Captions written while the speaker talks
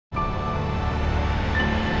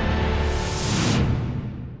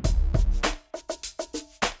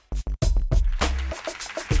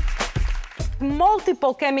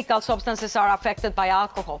multiple chemical substances are affected by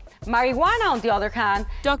alcohol. Marijuana, on the other hand.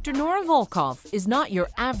 Dr. Nora Volkow is not your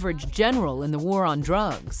average general in the war on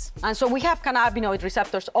drugs. And so we have cannabinoid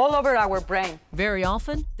receptors all over our brain. Very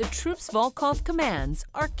often, the troops Volkow commands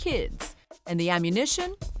are kids, and the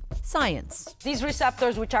ammunition, science. These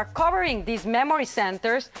receptors, which are covering these memory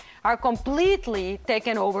centers, are completely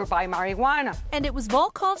taken over by marijuana. And it was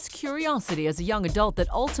Volkow's curiosity as a young adult that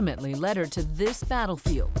ultimately led her to this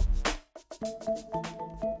battlefield.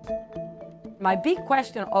 My big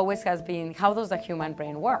question always has been, how does the human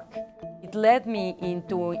brain work? It led me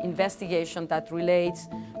into investigation that relates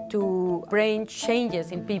to brain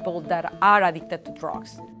changes in people that are addicted to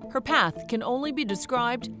drugs. Her path can only be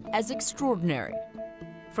described as extraordinary.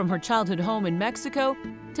 From her childhood home in Mexico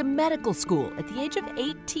to medical school at the age of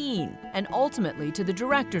 18, and ultimately to the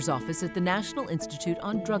director's office at the National Institute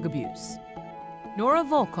on Drug Abuse. Nora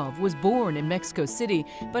Volkow was born in Mexico City,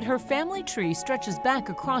 but her family tree stretches back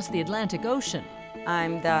across the Atlantic Ocean.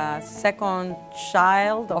 I'm the second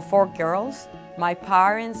child of 4 girls. My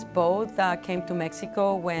parents both came to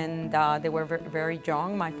Mexico when they were very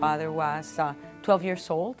young. My father was 12 years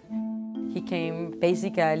old. He came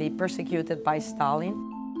basically persecuted by Stalin.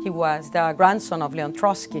 He was the grandson of Leon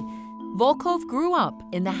Trotsky. Volkow grew up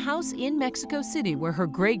in the house in Mexico City where her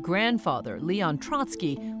great-grandfather, Leon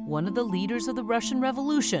Trotsky, one of the leaders of the Russian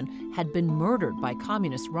Revolution, had been murdered by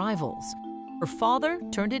communist rivals. Her father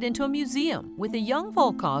turned it into a museum, with a young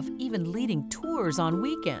Volkow even leading tours on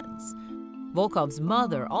weekends. Volkow's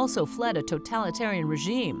mother also fled a totalitarian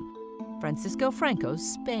regime, Francisco Franco's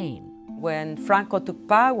Spain. When Franco took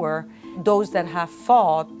power, those that have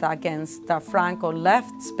fought against Franco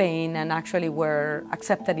left Spain and actually were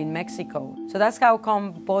accepted in Mexico. So that's how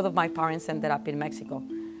come both of my parents ended up in Mexico.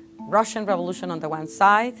 Russian Revolution on the one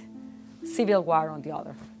side, Civil War on the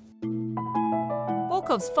other.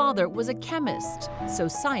 Volkow's father was a chemist, so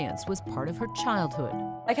science was part of her childhood.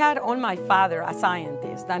 I had on my father a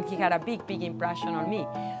scientist, and he had a big impression on me.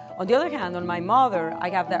 On the other hand, on my mother, I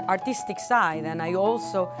have the artistic side, and I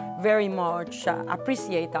also very much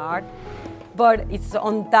appreciate art. But it's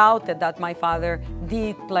undoubted that my father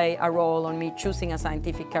did play a role on me choosing a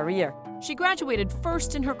scientific career. She graduated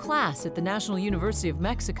first in her class at the National University of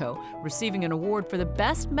Mexico, receiving an award for the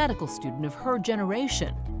best medical student of her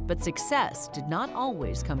generation. But success did not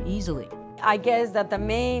always come easily. I guess that the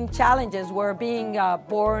main challenges were being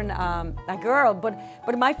born a girl,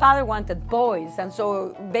 but my father wanted boys, and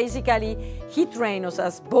so basically he trained us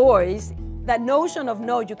as boys. That notion of,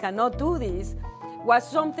 no, you cannot do this, was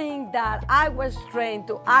something that I was trained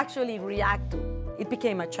to actually react to. It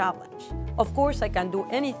became a challenge. Of course, I can do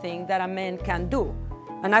anything that a man can do,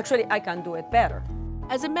 and actually I can do it better.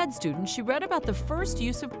 As a med student, she read about the first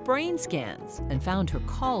use of brain scans and found her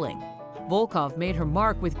calling. Volkow made her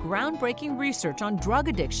mark with groundbreaking research on drug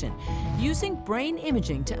addiction, using brain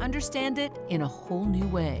imaging to understand it in a whole new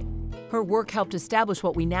way. Her work helped establish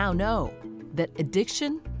what we now know, that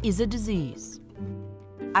addiction is a disease.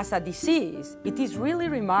 As a disease, it is really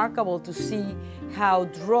remarkable to see how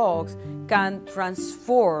drugs can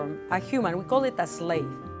transform a human. We call it a slave.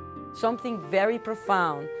 Something very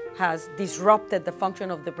profound has disrupted the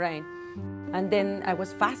function of the brain. And then I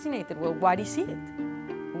was fascinated, well, what is it?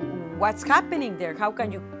 What's happening there? How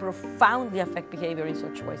can you profoundly affect behavior in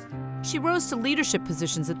such ways? She rose to leadership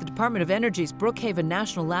positions at the Department of Energy's Brookhaven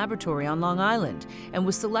National Laboratory on Long Island and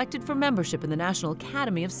was selected for membership in the National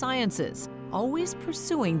Academy of Sciences, always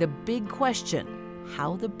pursuing the big question,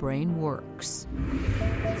 how the brain works.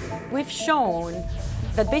 We've shown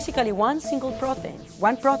that basically one protein,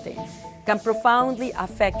 can profoundly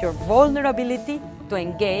affect your vulnerability to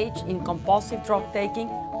engage in compulsive drug taking.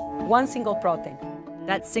 One single protein.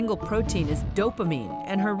 That single protein is dopamine,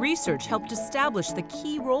 and her research helped establish the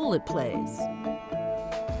key role it plays.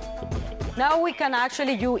 Now we can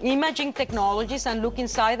actually use imaging technologies and look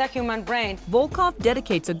inside the human brain. Volkow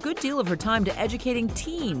dedicates a good deal of her time to educating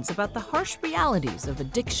teens about the harsh realities of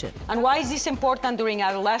addiction. And why is this important during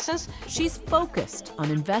adolescence? She's focused on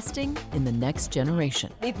investing in the next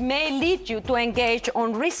generation. It may lead you to engage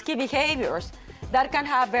on risky behaviors that can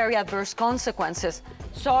have very adverse consequences,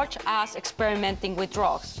 such as experimenting with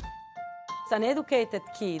drugs. An educated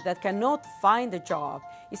kid that cannot find a job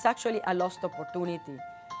is actually a lost opportunity.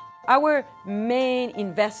 Our main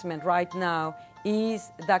investment right now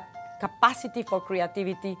is the capacity for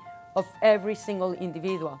creativity of every single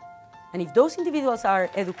individual. And if those individuals are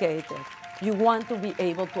educated, you want to be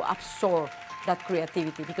able to absorb that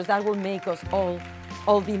creativity, because that will make us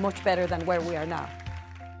all be much better than where we are now.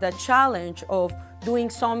 The challenge of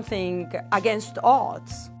doing something against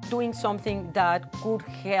odds, doing something that could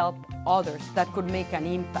help others, that could make an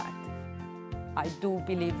impact. I do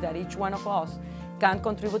believe that each one of us can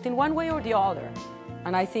contribute in one way or the other.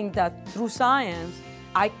 And I think that through science,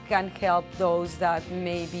 I can help those that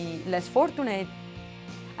may be less fortunate.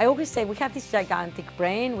 I always say we have this gigantic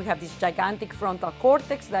brain, we have this gigantic frontal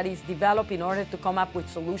cortex that is developed in order to come up with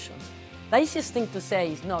solutions. The easiest thing to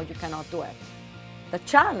say is, no, you cannot do it. The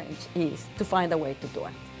challenge is to find a way to do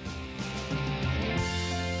it.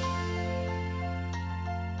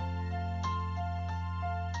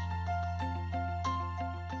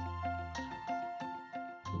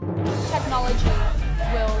 Technology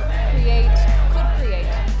could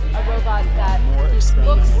create a robot that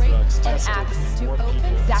looks and acts to open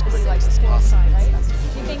exactly like the squirrel sign, right?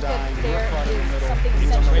 Do you think that there is something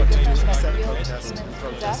essentially different that real humans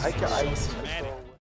possess?